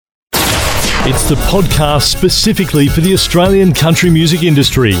It's the podcast specifically for the Australian country music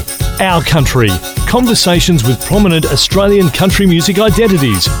industry. Our Country. Conversations with prominent Australian country music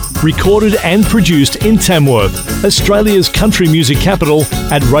identities. Recorded and produced in Tamworth, Australia's country music capital,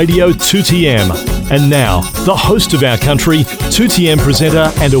 at Radio 2TM. And now, the host of Our Country, 2TM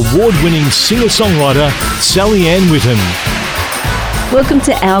presenter and award-winning singer-songwriter, Sally Ann Witten. Welcome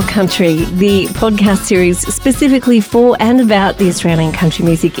to Our Country, the podcast series specifically for and about the Australian country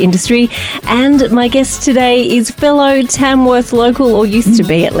music industry. And my guest today is fellow Tamworth local, or used to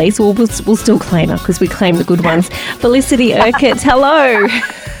be at least. We'll still claim her because we claim the good ones. Felicity Urquhart, hello.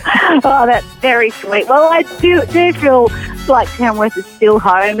 Oh, that's very sweet. Well, I do feel like Tamworth is still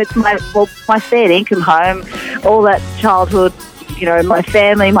home. It's my third income home. All that childhood, my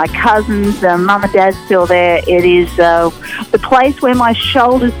family, my cousins, mum and dad's still there. It is the place where my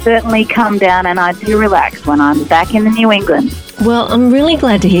shoulders certainly come down and I do relax when I'm back in the New England. Well, I'm really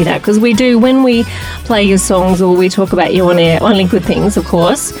glad to hear that, because we do, when we play your songs or we talk about you on air, only good things, of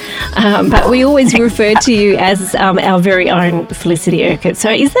course, but we always refer to you as our very own Felicity Urquhart.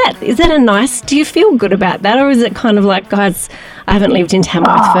 So is that a nice, do you feel good about that, or is it kind of like, guys, I haven't lived in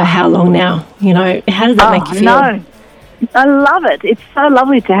Tamworth for how long now? How does that make you feel? No. I love it. It's so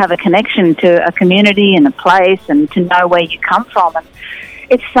lovely to have a connection to a community and a place and to know where you come from. And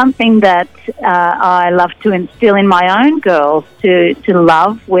it's something that I love to instill in my own girls, to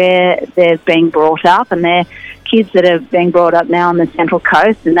love where they're being brought up, and they're kids that are being brought up now on the Central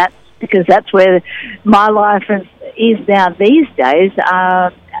Coast, and that's because that's where my life is now these days.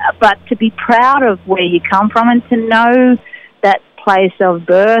 But to be proud of where you come from and to know that place of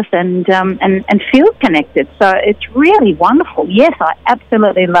birth and feel connected. So it's really wonderful. Yes, I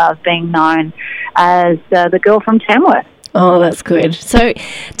absolutely love being known as the girl from Tamworth. Oh, that's good. So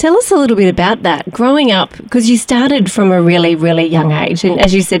tell us a little bit about that. Growing up, because you started from a really, really young age, and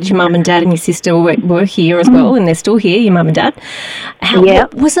as you said, your mum and dad and your sister were here as well, and they're still here, your mum and dad.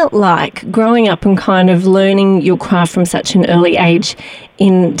 What was it like growing up and kind of learning your craft from such an early age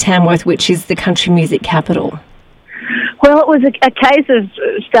in Tamworth, which is the country music capital? Well, it was a case of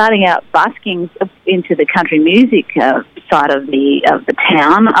starting out busking into the country music side of the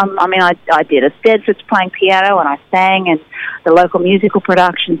town. I did a Stedfords playing piano and I sang in the local musical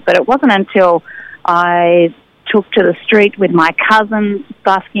productions, but it wasn't until I took to the street with my cousins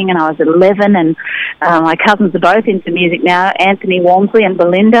busking, and I was 11, and my cousins are both into music now, Anthony Walmsley and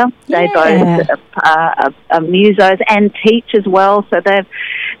Belinda. They both are musos and teach as well, so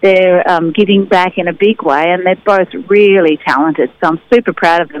they're giving back in a big way, and they're both really talented, so I'm super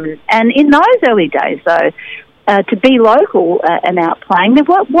proud of them. And in those early days, though, to be local and out playing, there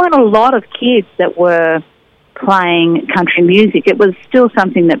weren't a lot of kids that were playing country music. It was still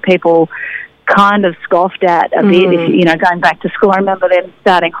something that people kind of scoffed at a bit, going back to school. I remember them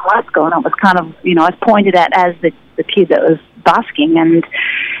starting high school, and it was kind of, I was pointed at as the kid that was busking, and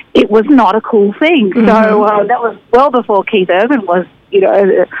it was not a cool thing. Mm-hmm. So that was well before Keith Urban was,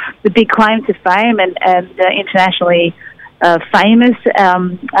 the big claim to fame and internationally famous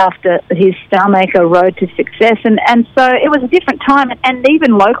after his Starmaker Road to Success. And so it was a different time. And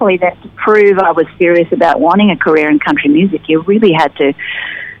even locally, that to prove I was serious about wanting a career in country music, you really had to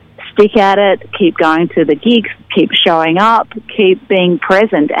stick at it, keep going to the gigs, keep showing up, keep being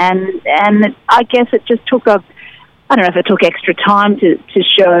present. And I guess it just took I don't know if it took extra time to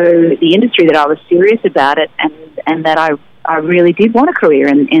show the industry that I was serious about it and that I really did want a career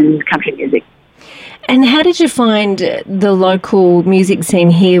in country music. And how did you find the local music scene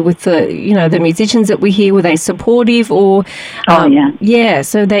here with the musicians that we hear? Were they supportive or? Yeah,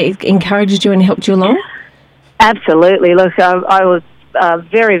 so they encouraged you and helped you along? Absolutely. Look, I was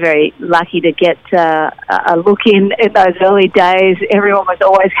very, very lucky to get a look in those early days. Everyone was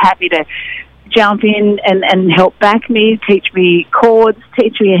always happy to jump in and help back me, teach me chords,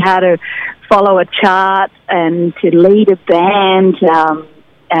 teach me how to follow a chart and to lead a band.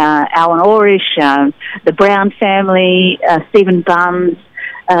 Alan Orish, the Brown family, Stephen Bunns,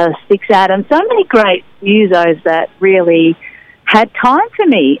 Six Adams, so many great musos that really had time for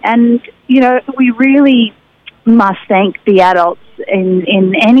me. And, we really must thank the adults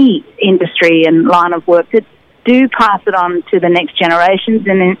in any industry and line of work that do pass it on to the next generations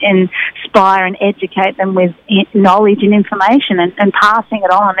and inspire and educate them with knowledge and information and passing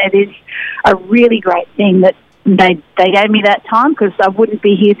it on. It is a really great thing that they gave me that time, because I wouldn't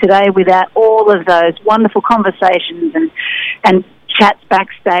be here today without all of those wonderful conversations and chats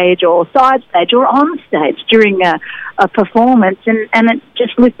backstage or side stage or on stage during a performance, and it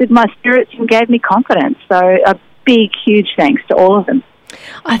just lifted my spirits and gave me confidence. So a big, huge thanks to all of them.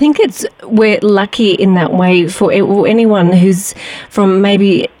 I think we're lucky in that way for anyone who's from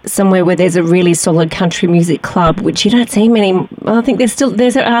maybe somewhere where there's a really solid country music club, which you don't see many. Well, I think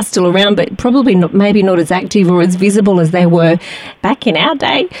there are still around, but probably maybe not as active or as visible as they were back in our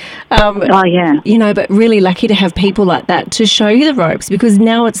day. But really lucky to have people like that to show you the ropes, because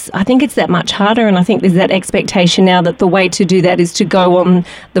now I think it's that much harder, and I think there's that expectation now that the way to do that is to go on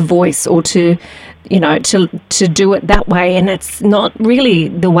The Voice or to do it that way, and it's not really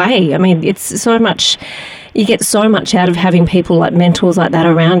the way. I mean, it's so much. You get so much out of having people like mentors like that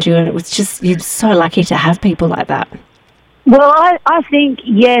around you, and it was just, you're so lucky to have people like that. Well, I think,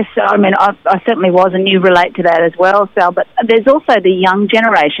 yes. I mean, I certainly was, and you relate to that as well, Sal, but there's also the young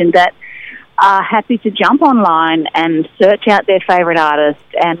generation that are happy to jump online and search out their favourite artists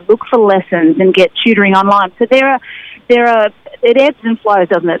and look for lessons and get tutoring online. So it ebbs and flows,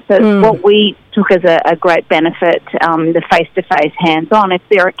 doesn't it? So what we took as a great benefit, the face-to-face hands-on, if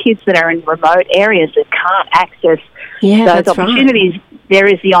there are kids that are in remote areas that can't access those opportunities, there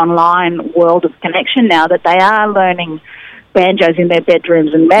is the online world of connection now that they are learning banjos in their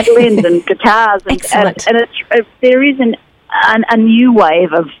bedrooms and mandolins and guitars. And there is a new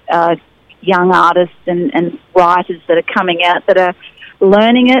wave of young artists and writers that are coming out that are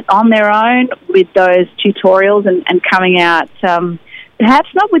learning it on their own with those tutorials and coming out, perhaps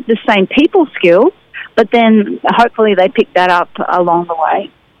not with the same people skills, but then hopefully they pick that up along the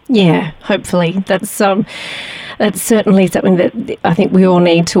way. Yeah, hopefully. That's certainly something that I think we all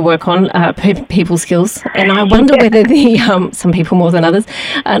need to work on, people skills. And I wonder whether some people more than others,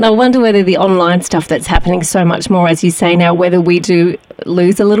 and I wonder whether the online stuff that's happening so much more, as you say now, whether we do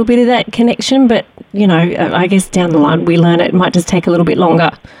lose a little bit of that connection. But, I guess down the line we learn it might just take a little bit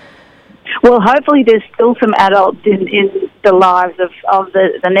longer. Well, hopefully there's still some adults in the lives of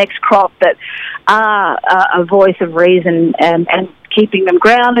the next crop that are a voice of reason and keeping them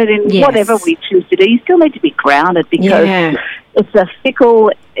grounded in whatever we choose to do. You still need to be grounded because it's a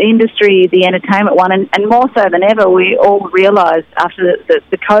fickle industry, the entertainment one, and more so than ever, we all realise after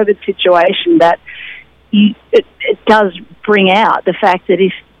the COVID situation that it does bring out the fact that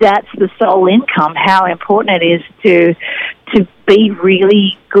if that's the sole income, how important it is to be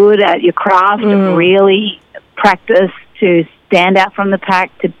really good at your craft, to really practice, to stand out from the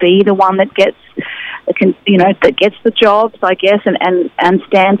pack, to be the one that gets the jobs, I guess, and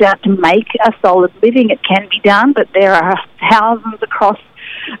stands out to make a solid living. It can be done, but there are thousands across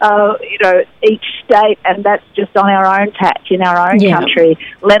each state, and that's just on our own patch in our own country,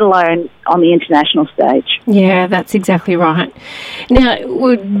 let alone on the international stage. Yeah, that's exactly right. Now,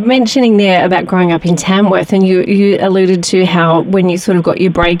 we're mentioning there about growing up in Tamworth, and you alluded to how when you sort of got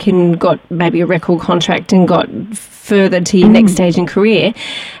your break and got maybe a record contract and got further to your next stage in career,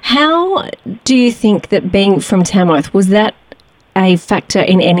 how do you think that being from Tamworth, was that a factor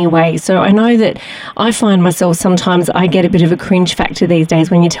in any way? So I know that I find myself sometimes I get a bit of a cringe factor these days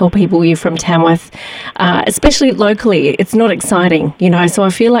when you tell people you're from Tamworth, especially locally. It's not exciting, so I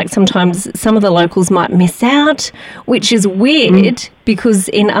feel like sometimes some of the locals might miss out, which is weird because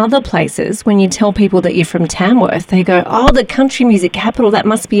in other places when you tell people that you're from Tamworth, they go, oh, the country music capital, that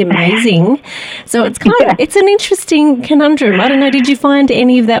must be amazing. So it's it's an interesting conundrum. I don't know, did you find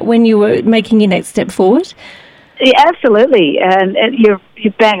any of that when you were making your next step forward? Yeah, absolutely, and you're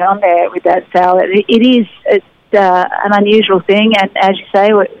bang on there with that, Sal. It is an unusual thing, and as you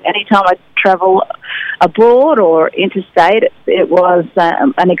say, anytime I travel abroad or interstate, it was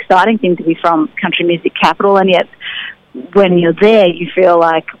an exciting thing to be from country music capital, and yet when you're there, you feel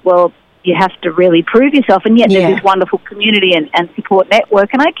like, well, you have to really prove yourself, and yet there's this wonderful community and support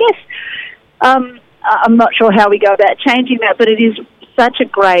network, and I guess I'm not sure how we go about changing that, but it is such a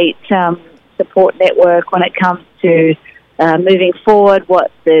great support network when it comes to moving forward, what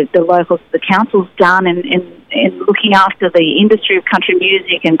the council's done in looking after the industry of country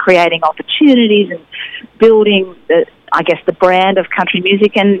music and creating opportunities and building the brand of country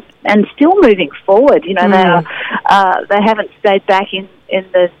music and still moving forward. They haven't stayed back in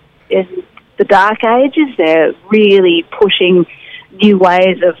the dark ages. They're really pushing new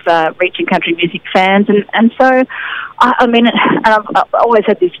ways of reaching country music fans, and so I've always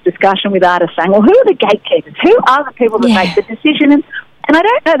had this discussion with artists saying, well, who are the gatekeepers? Who are the people that make the decision? And I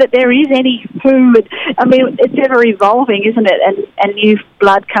don't know that there is any who. It's ever evolving, isn't it? And new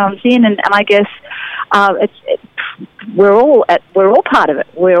blood comes in, and I guess we're all part of it.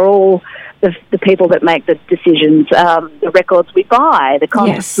 We're all the people that make the decisions, the records we buy, the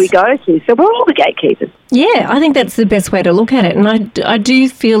concerts we go to. So we're all the gatekeepers. Yeah, I think that's the best way to look at it. And I do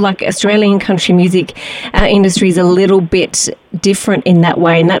feel like Australian country music industry is a little bit different in that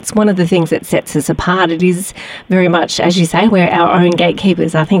way. And that's one of the things that sets us apart. It is very much, as you say, we're our own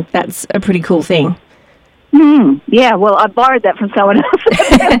gatekeepers. I think that's a pretty cool thing. Yeah, well, I borrowed that from someone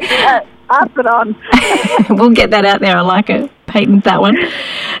else. Pass it on. We'll get that out there. I like it. Patent that one.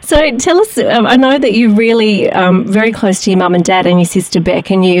 So tell us, I know that you're really very close to your mum and dad and your sister Beck,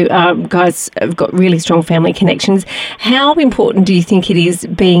 and you guys have got really strong family connections. How important do you think it is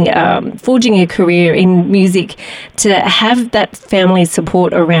being forging a career in music to have that family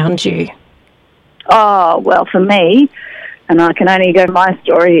support around you? Oh, well, for me, and I can only go my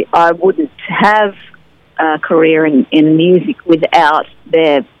story, I wouldn't have a career in music without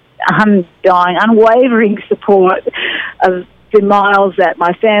their undying, unwavering support of the miles that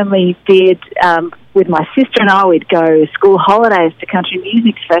my family did with my sister and I. We'd go school holidays to country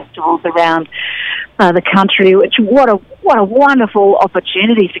music festivals around the country, which what a wonderful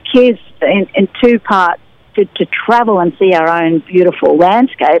opportunity for kids in two parts to travel and see our own beautiful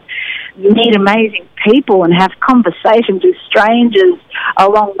landscape, meet amazing people and have conversations with strangers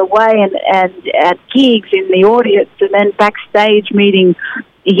along the way, and at gigs in the audience, and then backstage meeting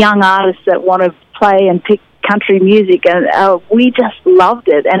young artists that want to play and pick country music, and we just loved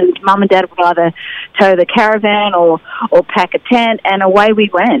it. And Mum and Dad would either tow the caravan or pack a tent, and away we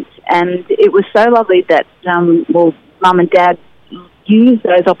went. And it was so lovely that Mum and Dad used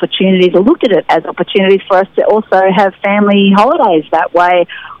those opportunities, or looked at it as opportunities for us to also have family holidays that way,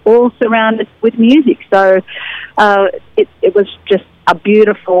 all surrounded with music. So it was just a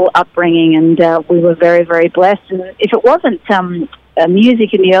beautiful upbringing, and we were very, very blessed. And if it wasn't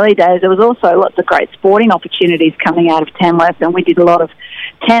music in the early days, there was also lots of great sporting opportunities coming out of Tamworth, and we did a lot of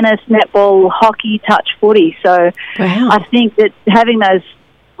tennis, netball, hockey, touch footy. So wow. I think that having those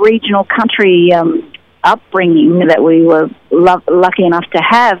regional country upbringing that we were lucky enough to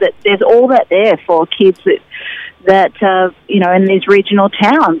have, that there's all that there for kids that in these regional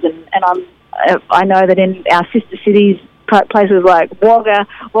towns, and I know that in our sister cities, places like Wagga,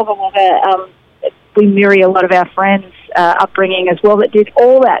 we mirror a lot of our friends' upbringing as well that did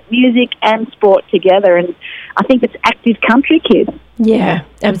all that music and sport together, and I think it's active country kids. Yeah,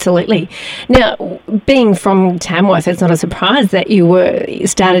 absolutely. Now, being from Tamworth, it's not a surprise that you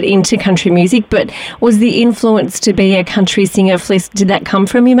started into country music, but was the influence to be a country singer, Fliss, did that come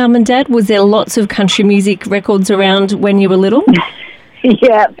from your mum and dad? Was there lots of country music records around when you were little?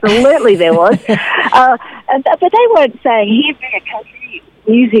 Yeah, absolutely there was. But they weren't saying, here, be a country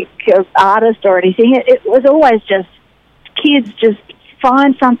music artist or anything. It was always just kids, just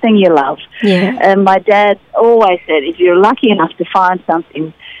find something you love. Yeah. And my dad always said, if you're lucky enough to find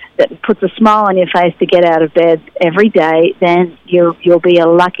something that puts a smile on your face to get out of bed every day, then you'll be a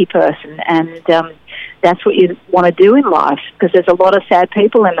lucky person. And that's what you want to do in life, because there's a lot of sad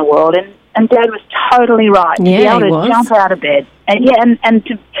people in the world. And Dad was totally right. Yeah, to be able to jump out of bed. And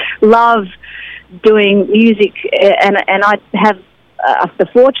to love doing music. And I have the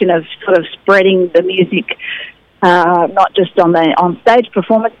fortune of sort of spreading the music, not just on stage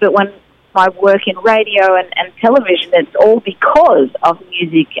performance, but when my work in radio and television, it's all because of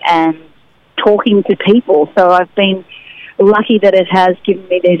music and talking to people. So I've been lucky that it has given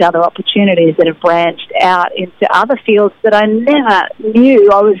me these other opportunities that have branched out into other fields that I never knew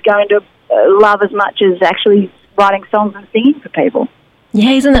I was going to love as much as actually writing songs and singing for people.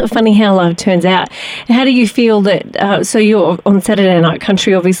 Yeah, isn't that funny how life turns out? How do you feel that, so you're on Saturday Night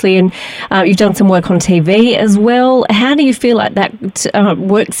Country, obviously, and you've done some work on TV as well. How do you feel like that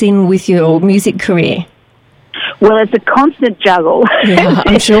works in with your music career? Well, it's a constant juggle. Yeah,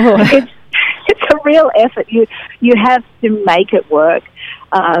 I'm sure. It's a real effort. You have to make it work,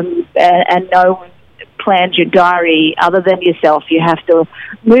 and no one plans your diary other than yourself. You have to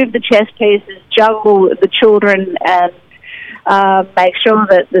move the chess pieces, juggle the children, and make sure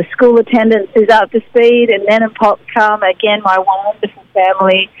that the school attendance is up to speed, and then and Pop come again, my wonderful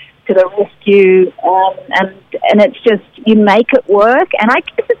family, to the rescue, and it's just, you make it work. And I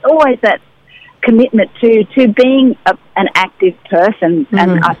guess it's always that commitment to being an active person. Mm-hmm.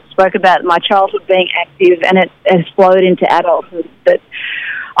 And I spoke about my childhood being active, and it has flowed into adulthood, but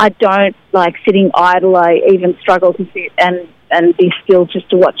I don't like sitting idle. I even struggle to sit and be still just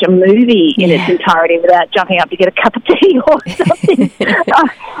to watch a movie in its entirety without jumping up to get a cup of tea or something.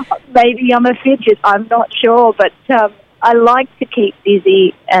 Maybe I'm a fidget, I'm not sure, but I like to keep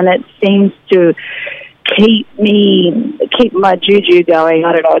busy, and it seems to keep my juju going.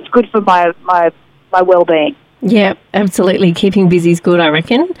 I don't know, it's good for my well-being. Yeah, absolutely. Keeping busy is good, I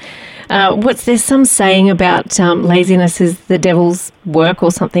reckon. There's some saying about laziness is the devil's work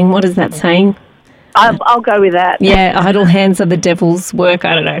or something. What is that saying? I'll go with that. Yeah, idle hands are the devil's work.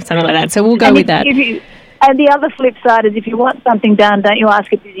 I don't know, something like that. So we'll go with that. And the other flip side is if you want something done, don't you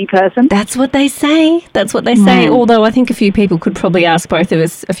ask a busy person? That's what they say. That's what they say. Although I think a few people could probably ask both of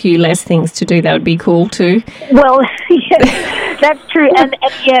us a few less things to do. That would be cool too. Well, yeah, that's true. And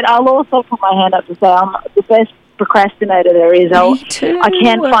yet I'll also put my hand up to say I'm the best procrastinator there is. Me too. I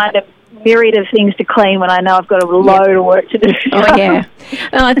can't find a myriad of things to clean when I know I've got a load of work to do. Oh, yeah.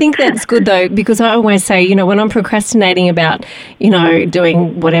 I think that's good, though, because I always say, you know, when I'm procrastinating about, you know,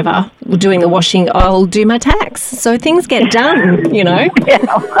 doing whatever, doing the washing, I'll do my tax. So things get done, you know.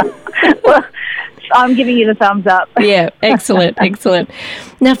 Yeah. Well, I'm giving you the thumbs up. Yeah, excellent, excellent.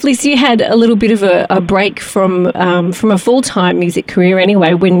 Now, Fliss, you had a little bit of a break from a full-time music career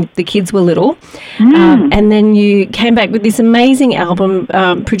anyway when the kids were little. And then you came back with this amazing album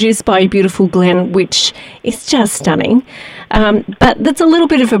produced by beautiful Glenn, which is just stunning. But that's a little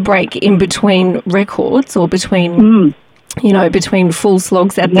bit of a break in between records or between... you know, between full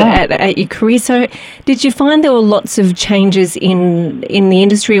slogs at your career. So did you find there were lots of changes in the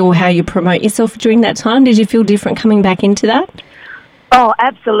industry or how you promote yourself during that time? Did you feel different coming back into that? Oh,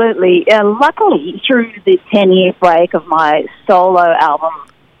 absolutely. Luckily, through the 10-year break of my solo album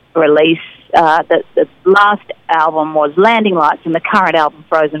release, the last album was Landing Lights and the current album,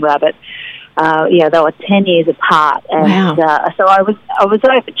 Frozen Rabbit. They were 10 years apart. And so I was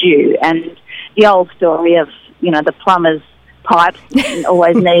overdue. And the old story of, you know, the plumber's pipes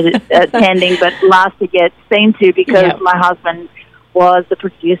always needed tending, but last to get seen to because my husband was the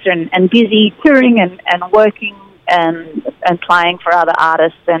producer and busy touring and working and playing for other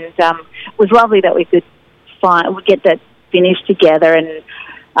artists. And it was lovely that we could get that finished together. And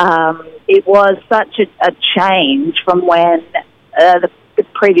it was such a change from when the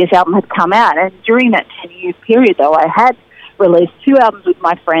previous album had come out. And during that 10-year period, though, I had released 2 albums with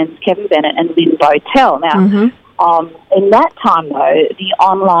my friends Kevin Bennett and Lynn Botel. Now, in that time, though, the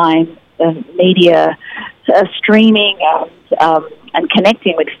online media streaming and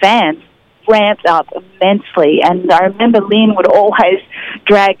connecting with fans ramped up immensely. And I remember Lynn would always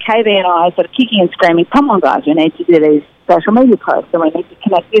drag KB and I sort of kicking and screaming, come on, guys, we need to do these social media posts and we need to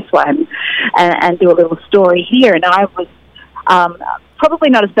connect this way and do a little story here. And I was probably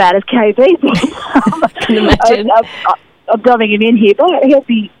not as bad as KB. I can imagine. I'm dubbing him in here, but he'll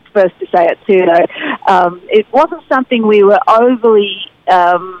be first to say it too, though. It wasn't something we were overly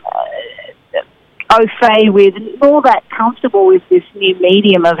au fait with, nor that comfortable with this new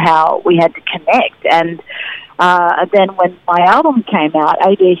medium of how we had to connect. And then when my album came out,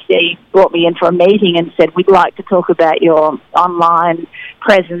 ABC brought me in for a meeting and said, we'd like to talk about your online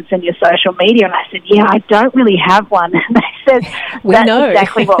presence and your social media. And I said, yeah, I don't really have one. And they said, that's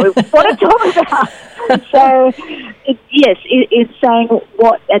exactly what we want to talk about. So, it's saying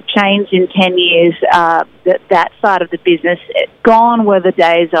what had changed in 10 years, that side of the business. Gone were the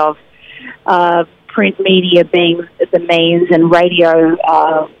days of print media being the means and radio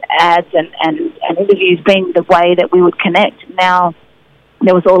ads and interviews being the way that we would connect. Now,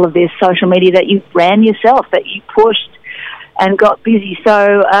 there was all of this social media that you ran yourself, that you pushed and got busy.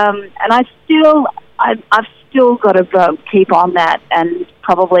 So, and I've still got to keep on that, and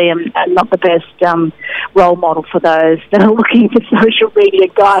probably am not the best role model for those that are looking for social media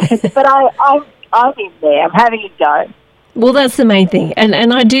guidance. But I'm in there. I'm having a go. Well, that's the main thing.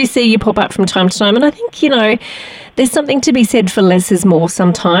 And I do see you pop up from time to time. And I think, you know, there's something to be said for less is more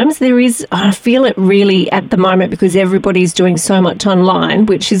sometimes. There is, I feel it really at the moment because everybody's doing so much online,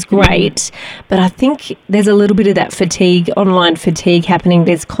 which is great. But I think there's a little bit of that fatigue, online fatigue happening.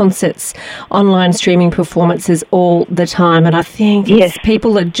 There's concerts, online streaming performances all the time. And I think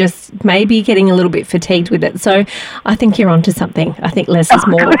people are just maybe getting a little bit fatigued with it. So I think you're onto something. I think less is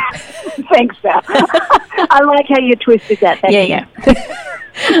more. Thanks, Val. I like how you twisted that. Yeah.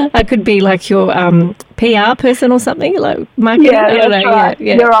 I could be like your PR person or something, like marketing. Yeah, that's right.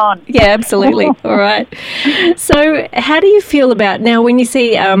 Yeah. You're on. Yeah, absolutely. All right. So how do you feel about now when you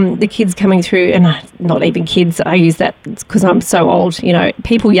see the kids coming through, and not even kids, I use that because I'm so old, you know,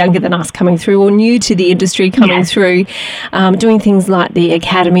 people younger than us coming through or new to the industry coming through, doing things like the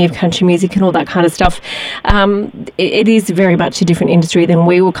Academy of Country Music and all that kind of stuff. It is very much a different industry than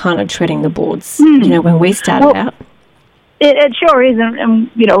we were kind of treading the boards, you know, when we started out. It sure is, and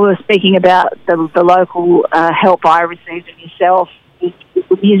you know, we were speaking about the local help I received of yourself with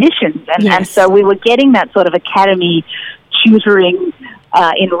musicians, and so we were getting that sort of academy tutoring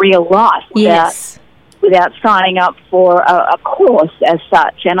in real life without signing up for a course as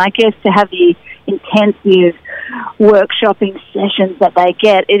such. And I guess to have the intensive workshopping sessions that they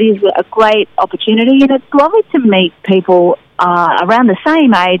get, it is a great opportunity, and it's lovely to meet people around the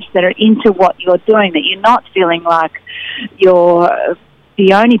same age that are into what you're doing, that you're not feeling like you're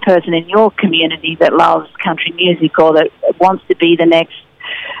the only person in your community that loves country music or that wants to be the next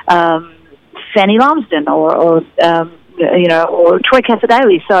Fanny Lumsden or Troy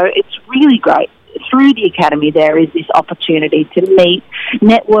Casadei. So it's really great. Through the Academy, there is this opportunity to meet,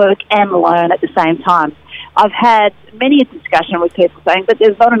 network, and learn at the same time. I've had many a discussion with people saying, but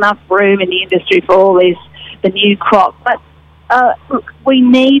there's not enough room in the industry for all the new crop. But look, we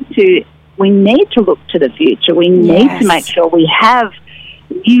need to look to the future. We need to make sure we have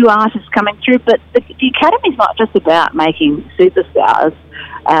new artists coming through. But the Academy is not just about making superstars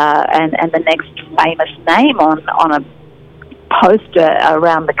and the next famous name on a poster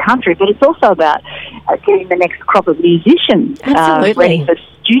around the country, but it's also about getting the next crop of musicians ready for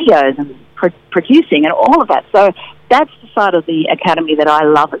studios and producing and all of that. So that's the side of the Academy that I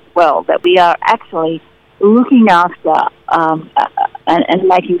love as well, that we are actually looking after and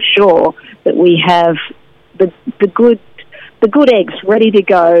making sure that we have the good eggs ready to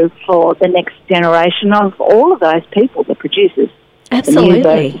go for the next generation of all of those people, the producers.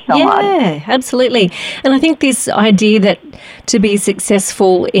 Absolutely. Yeah, absolutely. And I think this idea that to be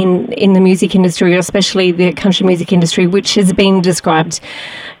successful in the music industry, or especially the country music industry, which has been described,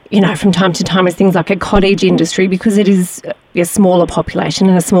 from time to time as things like a cottage industry because it is a smaller population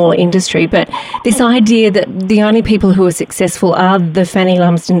and a smaller industry. But this idea that the only people who are successful are the Fanny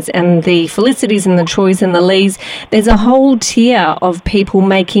Lumsdens and the Felicities and the Troys and the Lees. There's a whole tier of people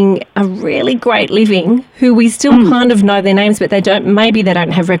making a really great living who we still kind of know their names, but they don't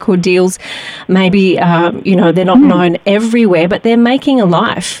have record deals. Maybe, they're not known everywhere, but they're making a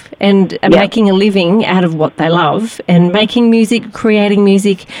life and making a living out of what they love and making music, creating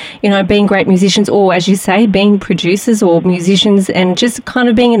music, being great musicians, or as you say, being producers or musicians and just kind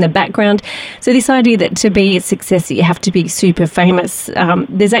of being in the background. So this idea that to be a success that you have to be super famous,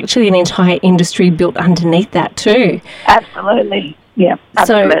 there's actually an entire industry built underneath that too. Absolutely. Yeah,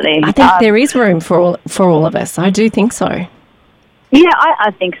 absolutely. So I think there is room for all of us. I do think so. Yeah,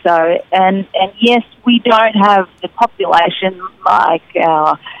 I think so. And yes, we don't have the population like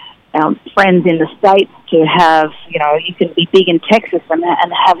our friends in the States to have, you can be big in Texas and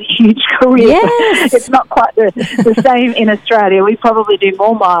have a huge career. Yes. It's not quite the same in Australia. We probably do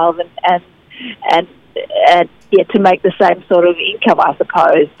more miles and to make the same sort of income, I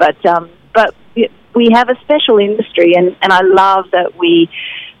suppose. But we have a special industry, and I love that we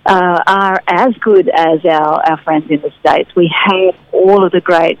are as good as our friends in the States. We have all of the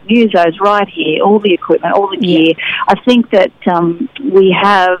great musos right here, all the equipment, all the gear. I think that we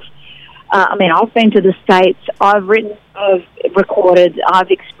have... I've been to the States, I've written, I've recorded,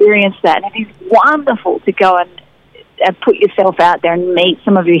 I've experienced that, and it is wonderful to go and put yourself out there and meet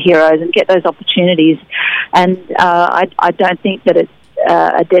some of your heroes and get those opportunities. And I don't think that it's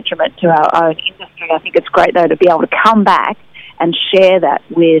a detriment to our own industry. I think it's great, though, to be able to come back and share that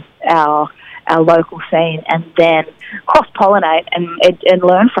with our local scene and then cross-pollinate and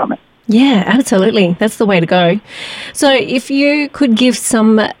learn from it. Yeah, absolutely. That's the way to go. So if you could give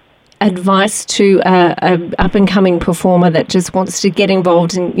some advice to a up-and-coming performer that just wants to get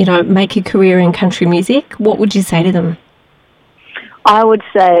involved and, make a career in country music, what would you say to them? I would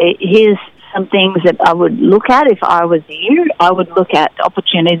say, here's some things that I would look at if I was you. I would look at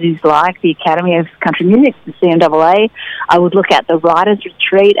opportunities like the Academy of Country Music, the CMAA. I would look at the Writers'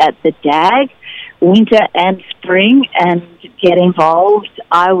 Retreat at the DAG, winter and spring, and get involved.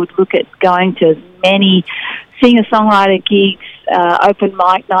 I would look at going to many singer-songwriter gigs, open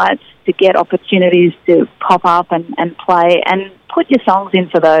mic nights, to get opportunities to pop up and play and put your songs in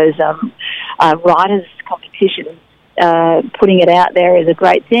for those writers' competitions. Putting it out there is a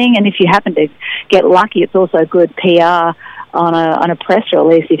great thing, and if you happen to get lucky, it's also good PR on a press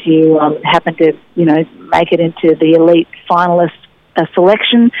release if you happen to make it into the elite finalist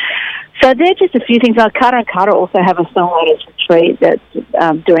selection. So they're just a few things. Carter and Carter also have a songwriters retreat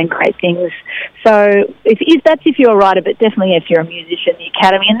that's doing great things. So if you're a writer, but definitely if you're a musician, the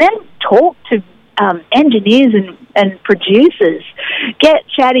Academy, and then talk to engineers and producers. Get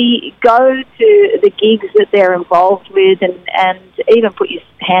chatty, go to the gigs that they're involved with, and even put your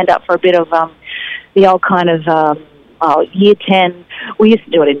hand up for a bit of the old kind of Year 10. We used to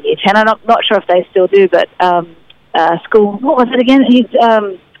do it in Year 10. I'm not sure if they still do, but school, what was it again?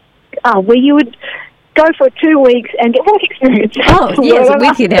 Where you would go for 2 weeks and get work experience. Oh, yes, I'm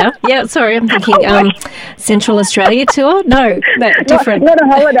with you now. Yeah, sorry, I'm thinking Central Australia tour? No, different. Not a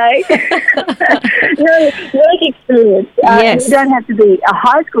holiday. No, work experience. Yes. You don't have to be a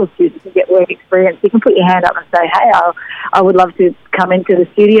high school student to get work experience. You can put your hand up and say, hey, I would love to come into the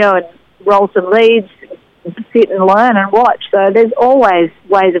studio and roll some leads, sit and learn and watch. So there's always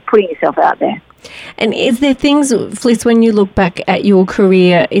ways of putting yourself out there. And is there things, Fliss, when you look back at your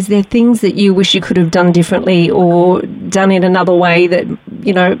career, is there things that you wish you could have done differently or done in another way that,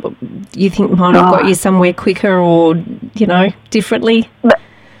 you know, you think might have got you somewhere quicker or, you know, differently?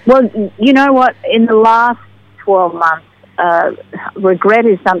 Well, you know what? In the last 12 months, regret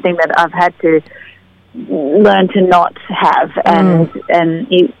is something that I've had to learn to not have, and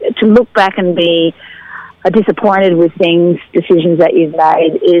to look back and be disappointed with decisions that you've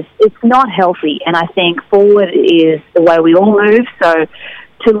made it's not healthy. And I think forward is the way we all move. So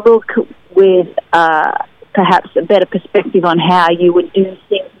to look with perhaps a better perspective on how you would do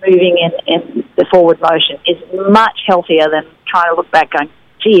things moving in the forward motion is much healthier than trying to look back going,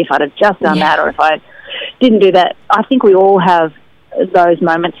 gee, if I'd have just done that, or if I didn't do that. I think we all have those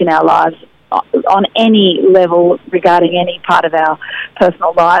moments in our lives on any level regarding any part of our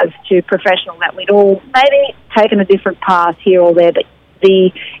personal lives to professional that we'd all maybe taken a different path here or there, but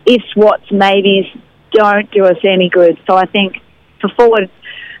the ifs, whats, maybes don't do us any good. So I think for forward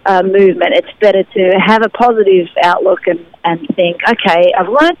movement, it's better to have a positive outlook and think, okay, I've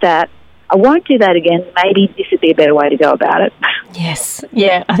learned that. I won't do that again. Maybe this would be a better way to go about it. Yes.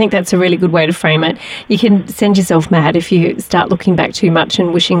 Yeah, I think that's a really good way to frame it. You can send yourself mad if you start looking back too much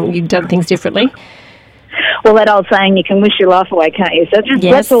and wishing you'd done things differently. Well, that old saying, you can wish your life away, can't you? So just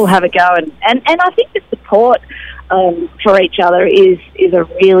let's all have a go. And I think the support for each other is a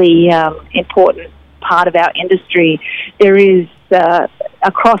really important part of our industry. There is,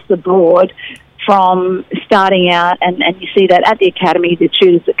 across the board, from starting out, and you see that at the Academy, the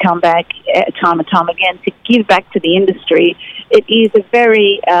tutors that come back time and time again to give back to the industry. It is a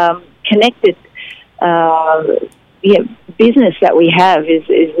very connected business that we have is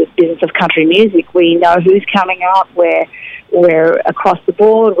the business of country music. We know who's coming up, we're across the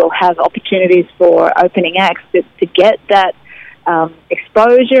board. We'll have opportunities for opening acts to get that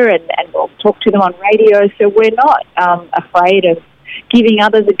exposure, and we'll talk to them on radio, so we're not afraid of giving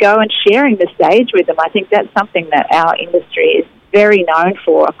others a go and sharing the stage with them. I think that's something that our industry is very known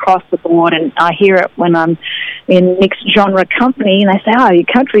for across the board, and I hear it when I'm in mixed genre company and they say, oh,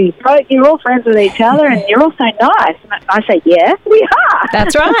 you're all friends with each other and you're all so nice. And I say, yeah, we are.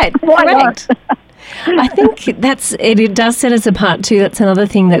 That's right. Why not? I think it does set us apart too. That's another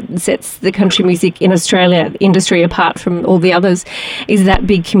thing that sets the country music in Australia industry apart from all the others, is that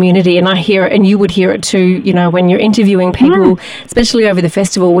big community. And I hear it, and you would hear it too, you know, when you're interviewing people, especially over the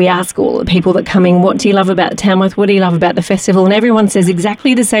festival. We ask all the people that come in, what do you love about Tamworth? What do you love about the festival? And everyone says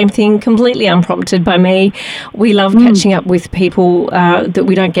exactly the same thing, completely unprompted by me. We love catching up with people that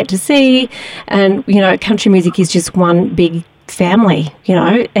we don't get to see. And, you know, country music is just one big family, you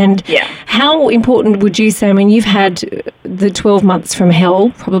know. And how important would you say, I mean, you've had the 12 months from hell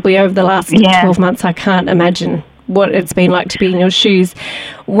probably over the last 12 months. I can't imagine what it's been like to be in your shoes.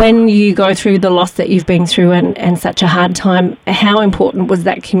 When you go through the loss that you've been through and such a hard time, how important was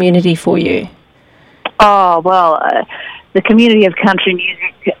that community for you? Oh, well, the community of country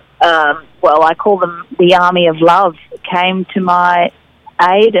music, well, I call them the Army of Love, came to my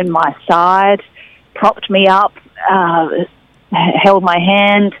aid and my side, propped me up, held my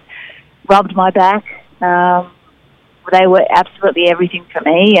hand, rubbed my back. They were absolutely everything for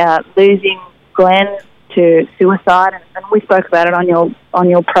me. Losing Glenn to suicide, and we spoke about it on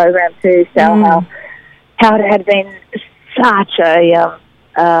your program too, Sal, how it had been such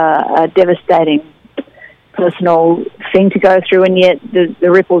a devastating personal thing to go through, and yet the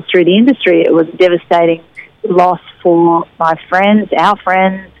ripples through the industry. It was a devastating loss for my friends, our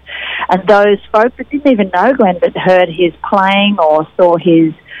friends, and those folks that didn't even know Glenn but heard his playing or saw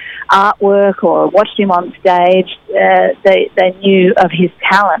his artwork or watched him on stage. They knew of his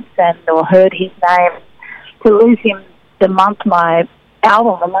talents or heard his name. To lose him the month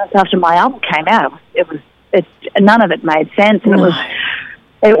after my album came out, none of it made sense. And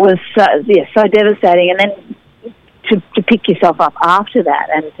it was so devastating. And then to pick yourself up after that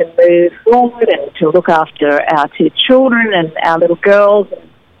and to move forward and to look after our two children and our little girls, and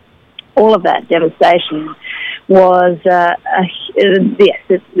all of that devastation was the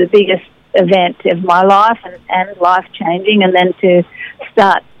biggest event of my life and life-changing. And then to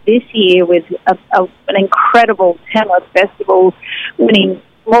start this year with an incredible Tamworth Festival, winning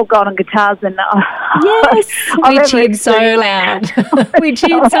more golden guitars than we cheered so loud. We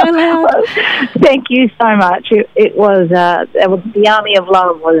cheered so loud. Thank you so much. It was the Army of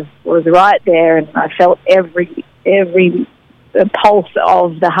Love was right there, and I felt every pulse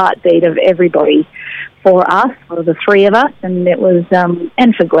of the heartbeat of everybody for us, for the three of us, and it was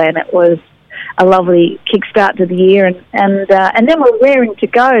and for Glenn, it was a lovely kickstart to the year, and then we're raring to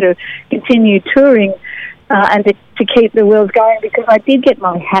go to continue touring and to keep the wheels going, because I did get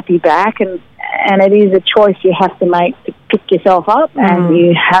my happy back, and it is a choice you have to make to pick yourself up, and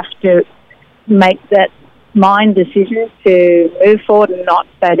you have to make that mind decision to move forward and not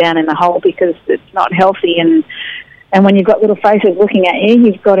stay down in the hole, because it's not healthy. And when you've got little faces looking at you,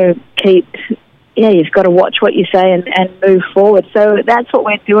 you've got to you've got to watch what you say and move forward. So that's what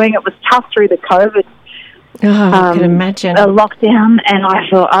we're doing. It was tough through the COVID I can imagine. a lockdown, and I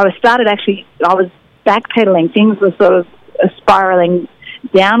thought I was backpedaling. Things were sort of spiraling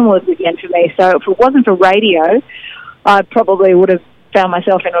downwards again for me. So if it wasn't for radio, I probably would have found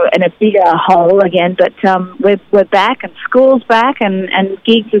myself in a bigger hole again. But we're back, and school's back, and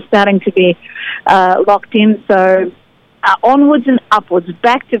gigs are starting to be locked in. So onwards and upwards,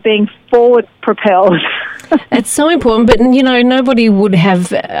 back to being forward propelled. It's so important, but nobody would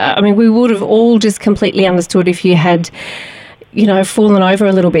have. We would have all just completely understood if you had, fallen over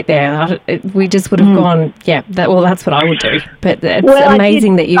a little bit there. We just would have gone, that's what I would do. But it's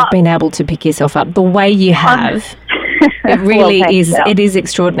amazing that you've been able to pick yourself up the way you have. It really is. It is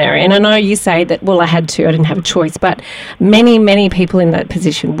extraordinary. And I know you say that, I had to, I didn't have a choice, but many, many people in that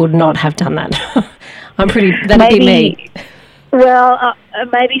position would not have done that. That'd be me. Well,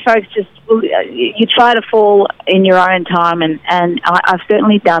 maybe folks you try to fall in your own time, and I've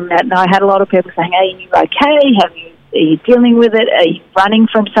certainly done that. And I had a lot of people saying, "Are you okay? Are you dealing with it? Are you running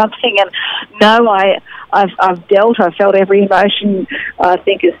from something?" And no, I've dealt. I've felt every emotion I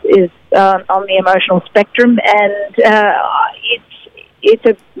think is on the emotional spectrum, and it's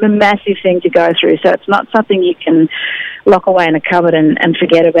a massive thing to go through. So it's not something you can lock away in a cupboard and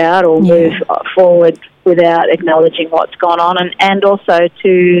forget about, or move forward without acknowledging what's gone on, and also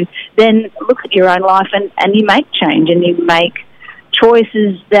to then look at your own life and you make change, and you make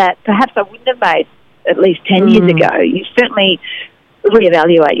choices that perhaps I wouldn't have made at least 10 years ago. You certainly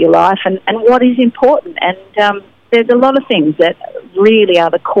reevaluate your life and what is important, and there's a lot of things that really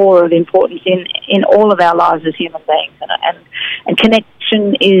are the core of importance in all of our lives as human beings, and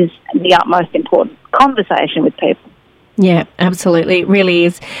connection is the utmost important. Conversation with people. Yeah, absolutely. It really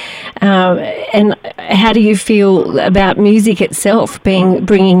is. And how do you feel about music itself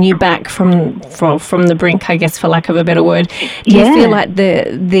bringing you back from the brink, I guess, for lack of a better word? Do you feel like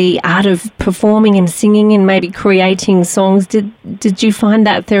the art of performing and singing and maybe creating songs, did you find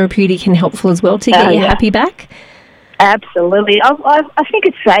that therapeutic and helpful as well to get you happy back? Absolutely. I think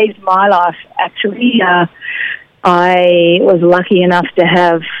it saved my life, actually. I was lucky enough to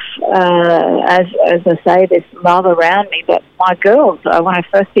have, as I say, this love around me. But my girls, when I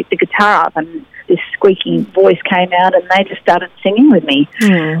first picked the guitar up and this squeaky voice came out, and they just started singing with me,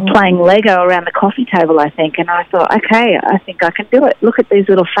 playing Lego around the coffee table, I think. And I thought, okay, I think I can do it. Look at these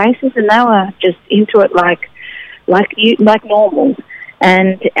little faces, and they were just into it like normal.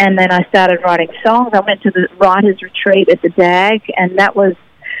 And then I started writing songs. I went to the writers' retreat at the DAG, and that was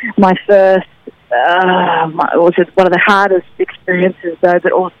my first. It was one of the hardest experiences, though,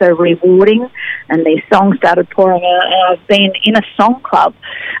 but also rewarding. And these songs started pouring out. And I've been in a song club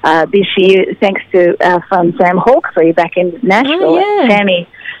this year, thanks to our friend Sam Hawkesbury back in Nashville. Sammy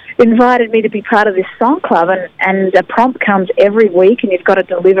invited me to be part of this song club, and a prompt comes every week, and you've got to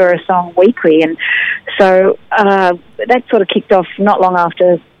deliver a song weekly. And so that sort of kicked off not long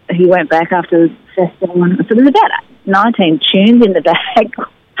after he went back after the festival. So there's about 19 tunes in the bag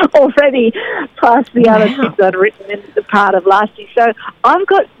already, past the other things I'd written in the part of last year. So I've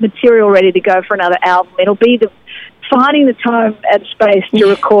got material ready to go for another album. It'll be finding the time and space to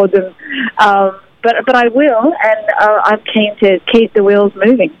record them, but I will, and I'm keen to keep the wheels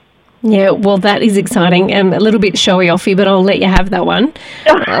moving. Yeah, well, that is exciting. A little bit showy-offy, but I'll let you have that one.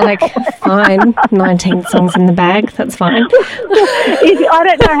 Fine, 19 songs in the bag, that's fine. I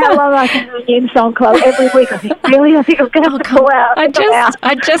don't know how long I can be in Song Club every week. I think I'm going to have to pull out.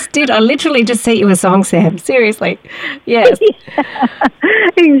 I just did. I literally just sent you a song, Sam. Seriously. Yes.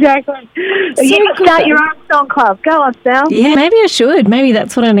 Exactly. So you can start your own Song Club. Go on, Sal. Yeah, maybe I should. Maybe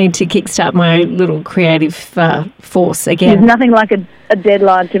that's what I need to kickstart my little creative force again. There's nothing like a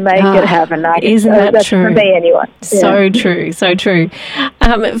deadline to make it happen. Isn't that that's true? For me, anyway. So true, so true.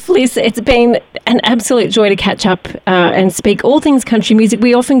 Fliss, it's been an absolute joy to catch up and speak all things country music.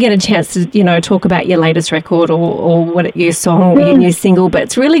 We often get a chance to, talk about your latest record or what your song, your new single, but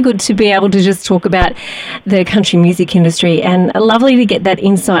it's really good to be able to just talk about the country music industry, and lovely to get that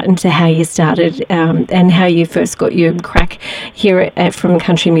insight into how you started and how you first got your crack here from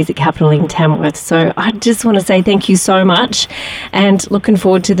Country Music Capital in Tamworth. So I just want to say thank you so much, and looking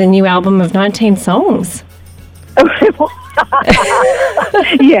forward to the new album of 19 songs.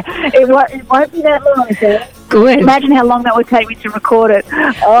 Yeah, it won't be that long, sir. Good. Imagine how long that would take me to record it.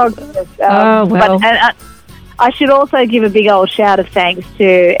 Oh, goodness. Well. But, I should also give a big old shout of thanks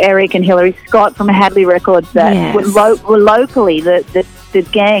to Eric and Hilary Scott from Hadley Records that were locally the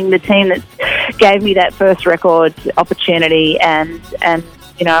gang, the team that gave me that first record opportunity, and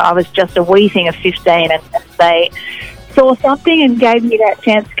I was just a wee thing of 15, and they saw something and gave me that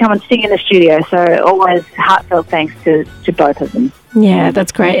chance to come and sing in the studio. So always heartfelt thanks to both of them. Yeah,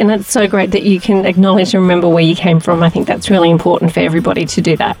 that's great. And it's so great that you can acknowledge and remember where you came from. I think that's really important for everybody to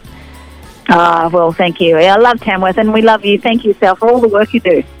do that. Well, thank you. I love Tamworth, and we love you. Thank you, Sal, for all the work you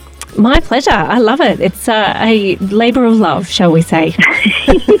do. My pleasure. I love it. It's a labour of love, shall we say.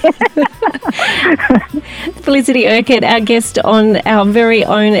 Felicity Urquhart, our guest on our very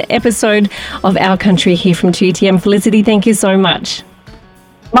own episode of Our Country here from 2TM. Felicity, thank you so much.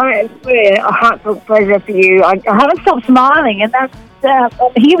 It's a heartfelt pleasure for you. I haven't stopped smiling, and that's I'm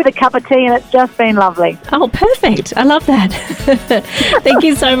here with a cup of tea, and it's just been lovely. Oh, perfect. I love that. Thank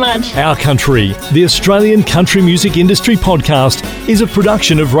you so much. Our Country, the Australian country music industry podcast, is a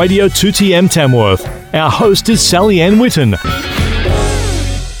production of Radio 2TM Tamworth. Our host is Sally Ann Whitten.